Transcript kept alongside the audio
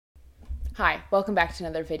Hi, welcome back to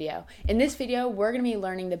another video. In this video, we're going to be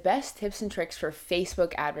learning the best tips and tricks for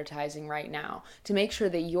Facebook advertising right now to make sure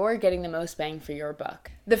that you're getting the most bang for your buck.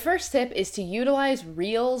 The first tip is to utilize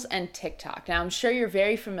Reels and TikTok. Now, I'm sure you're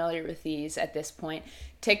very familiar with these at this point.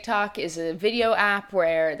 TikTok is a video app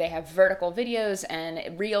where they have vertical videos,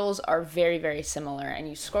 and Reels are very, very similar, and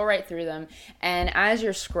you scroll right through them, and as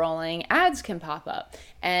you're scrolling, ads can pop up.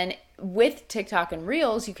 And with TikTok and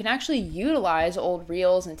Reels, you can actually utilize old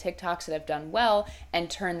Reels and TikToks that have done well and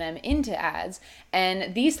turn them into ads.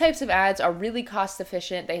 And these types of ads are really cost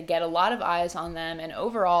efficient. They get a lot of eyes on them and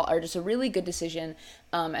overall are just a really good decision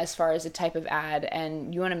as far as the type of ad.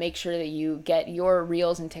 And you want to make sure that you get your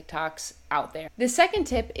Reels and TikToks out there. The second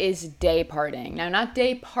tip is day parting. Now, not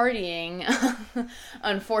day partying,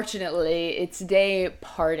 unfortunately, it's day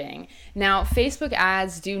parting. Now, Facebook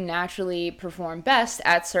ads do naturally perform best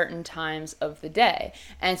at certain times of the day.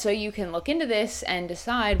 And so you can look into this and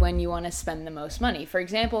decide when you want to spend the most money. For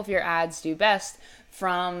example, if your ads do best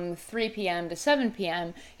from 3 p.m. to 7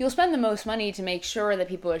 p.m., you'll spend the most money to make sure that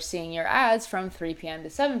people are seeing your ads from 3 p.m. to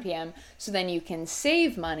 7 p.m. so then you can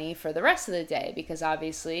save money for the rest of the day, because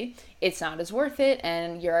obviously it's not as worth it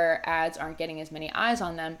and your ads aren't getting as many eyes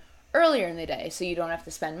on them earlier in the day, so you don't have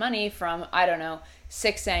to spend money from,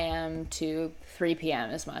 6 a.m. to 3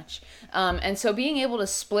 p.m. as much. And so being able to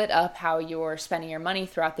split up how you're spending your money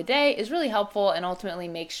throughout the day is really helpful and ultimately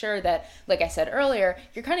make sure that, like I said earlier,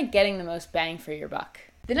 you're kind of getting the most bang for your buck.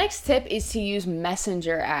 The next tip is to use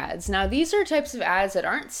messenger ads. Now, these are types of ads that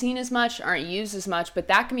aren't seen as much, aren't used as much, but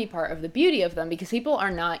that can be part of the beauty of them because people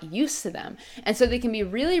are not used to them. And so they can be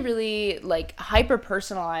really, really like hyper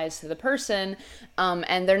personalized to the person.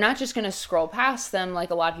 And they're not just going to scroll past them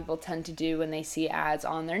like a lot of people tend to do when they see ads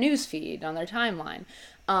on their news feed, on their timeline.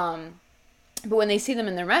 But when they see them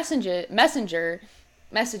in their messenger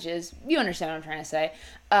messages, you understand what I'm trying to say,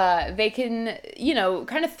 they can,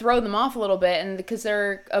 kind of throw them off a little bit, and because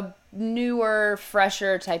they're a newer,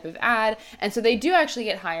 fresher type of ad, and so they do actually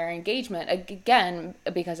get higher engagement, again,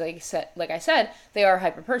 because like I said, they are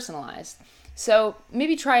hyper-personalized. So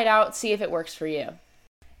maybe try it out, see if it works for you.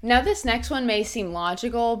 Now, this next one may seem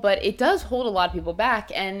logical, but it does hold a lot of people back.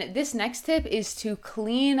 And this next tip is to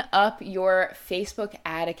clean up your Facebook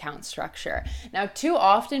ad account structure. Now, too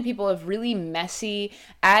often people have really messy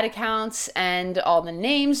ad accounts and all the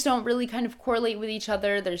names don't really kind of correlate with each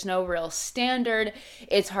other. There's no real standard.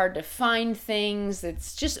 It's hard to find things.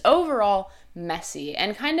 It's just overall messy,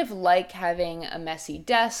 and kind of like having a messy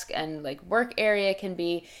desk and like work area can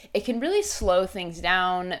be, it can really slow things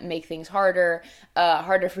down, make things harder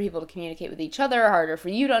for people to communicate with each other, harder for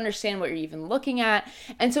you to understand what you're even looking at.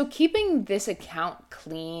 And so keeping this account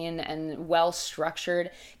clean and well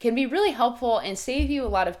structured can be really helpful and save you a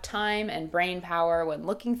lot of time and brain power when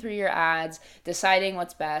looking through your ads, deciding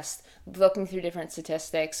what's best, looking through different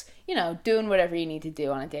statistics, doing whatever you need to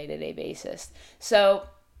do on a day-to-day basis. So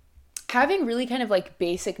having really kind of like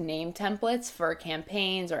basic name templates for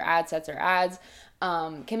campaigns or ad sets or ads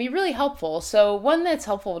can be really helpful. So one that's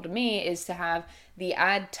helpful to me is to have the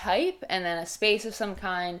ad type and then a space of some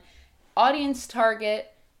kind, audience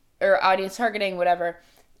target or audience targeting, whatever,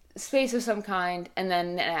 space of some kind, and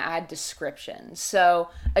then an ad description. So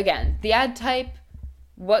again, the ad type,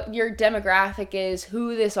 what your demographic is,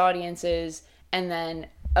 who this audience is, and then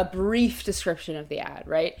a brief description of the ad,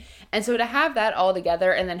 right? And so to have that all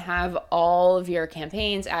together and then have all of your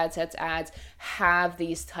campaigns, ad sets, ads have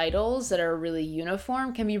these titles that are really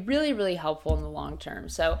uniform can be really, really helpful in the long term.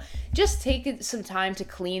 So just take some time to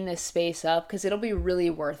clean this space up because it'll be really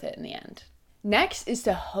worth it in the end. Next is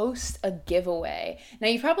to host a giveaway. Now,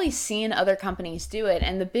 you've probably seen other companies do it,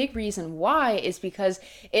 and the big reason why is because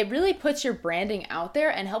it really puts your branding out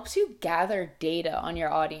there and helps you gather data on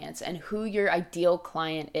your audience and who your ideal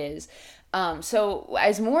client is. So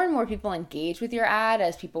as more and more people engage with your ad,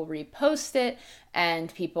 as people repost it,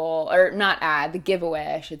 and the giveaway,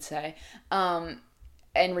 I should say, and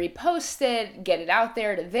repost it, get it out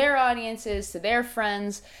there to their audiences, to their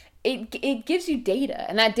friends, it gives you data,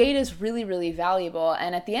 and that data is really, really valuable.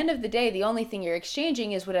 And at the end of the day, the only thing you're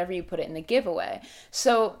exchanging is whatever you put it in the giveaway.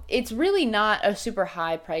 So it's really not a super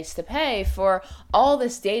high price to pay for all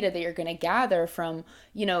this data that you're going to gather from,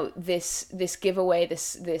 this giveaway,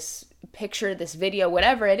 this picture, this video,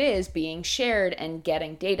 whatever it is, being shared and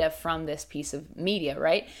getting data from this piece of media,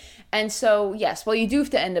 right? And so, yes, well, you do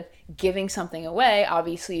have to end up giving something away.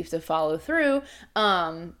 Obviously, you have to follow through.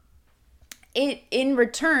 In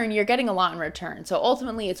return, you're getting a lot in return. So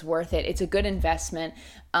ultimately, it's worth it. It's a good investment.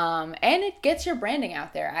 And it gets your branding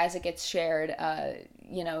out there as it gets shared,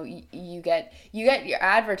 you get your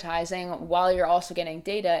advertising while you're also getting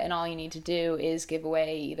data, and all you need to do is give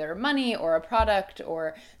away either money or a product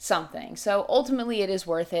or something. So ultimately it is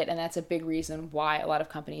worth it, and that's a big reason why a lot of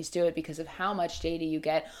companies do it, because of how much data you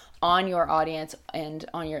get on your audience and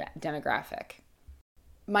on your demographic.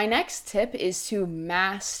 My next tip is to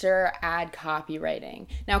master ad copywriting.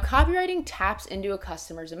 Now, copywriting taps into a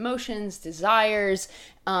customer's emotions, desires,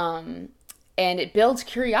 and it builds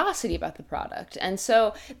curiosity about the product. And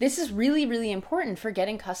so this is really, really important for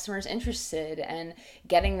getting customers interested and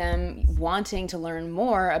getting them wanting to learn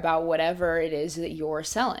more about whatever it is that you're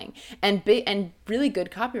selling. And really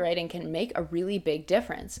good copywriting can make a really big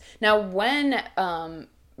difference. Now, when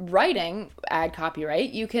writing ad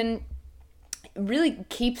copyright, you can really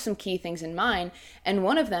keep some key things in mind, and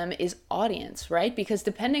one of them is audience, right? Because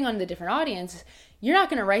depending on the different audience, you're not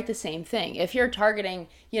going to write the same thing. If you're targeting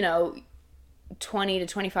 20 to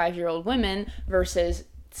 25-year-old women versus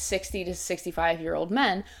 60 to 65-year-old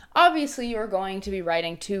men, obviously you're going to be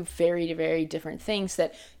writing two very, very different things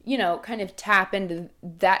that, kind of tap into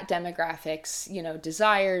that demographic's,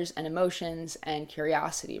 desires and emotions and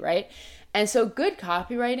curiosity, right? And so good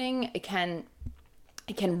copywriting can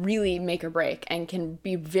really make or break, and can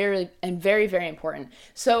be very, very important.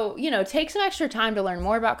 So, take some extra time to learn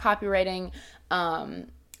more about copywriting,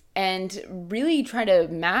 and really try to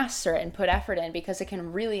master it and put effort in, because it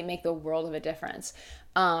can really make the world of a difference.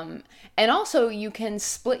 And also you can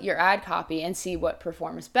split your ad copy and see what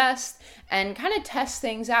performs best, and kind of test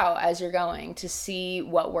things out as you're going to see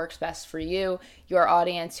what works best for you, your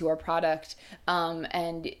audience, your product.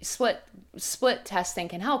 And split testing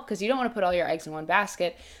can help, because you don't want to put all your eggs in one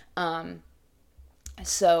basket.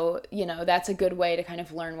 So, that's a good way to kind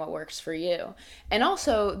of learn what works for you. And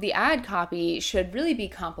also, the ad copy should really be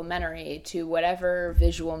complementary to whatever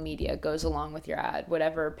visual media goes along with your ad,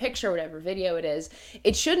 whatever picture, whatever video it is.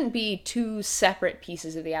 It shouldn't be two separate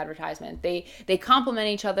pieces of the advertisement. They complement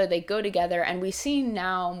each other, they go together, and we see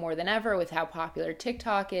now more than ever with how popular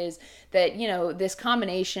TikTok is that, this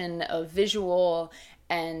combination of visual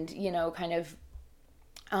and, kind of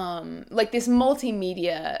like this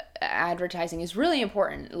multimedia advertising is really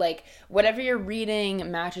important. Like whatever you're reading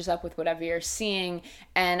matches up with whatever you're seeing.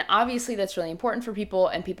 And obviously that's really important for people,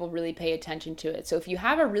 and people really pay attention to it. So if you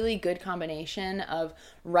have a really good combination of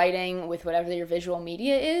writing with whatever your visual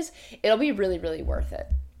media is, it'll be really, really worth it.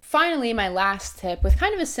 Finally, my last tip, with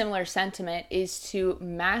kind of a similar sentiment, is to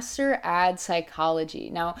master ad psychology.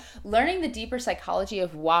 Now, learning the deeper psychology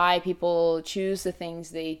of why people choose the things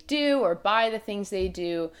they do or buy the things they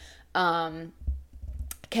do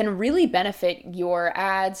can really benefit your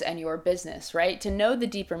ads and your business, right? To know the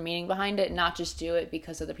deeper meaning behind it, not just do it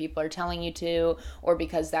because other people are telling you to, or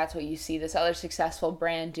because that's what you see this other successful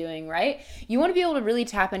brand doing, right? You want to be able to really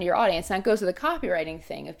tap into your audience. And that goes to the copywriting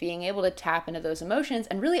thing of being able to tap into those emotions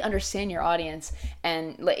and really understand your audience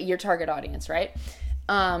and your target audience, right?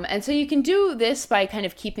 And so you can do this by kind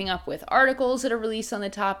of keeping up with articles that are released on the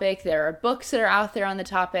topic. There are books that are out there on the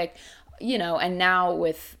topic, and now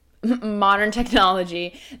with modern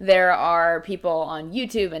technology, there are people on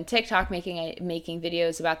YouTube and TikTok making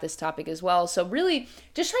videos about this topic as well. So really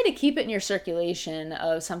just try to keep it in your circulation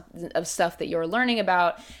of stuff that you're learning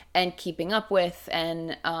about and keeping up with,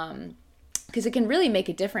 and because it can really make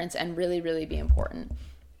a difference and really, really be important.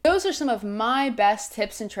 Those are some of my best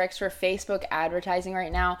tips and tricks for Facebook advertising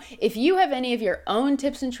right now. If you have any of your own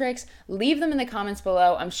tips and tricks, leave them in the comments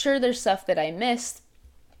below. I'm sure there's stuff that I missed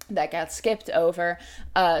that got skipped over.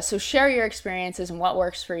 So share your experiences and what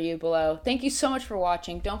works for you below. Thank you so much for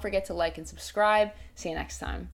watching. Don't forget to like and subscribe. See you next time.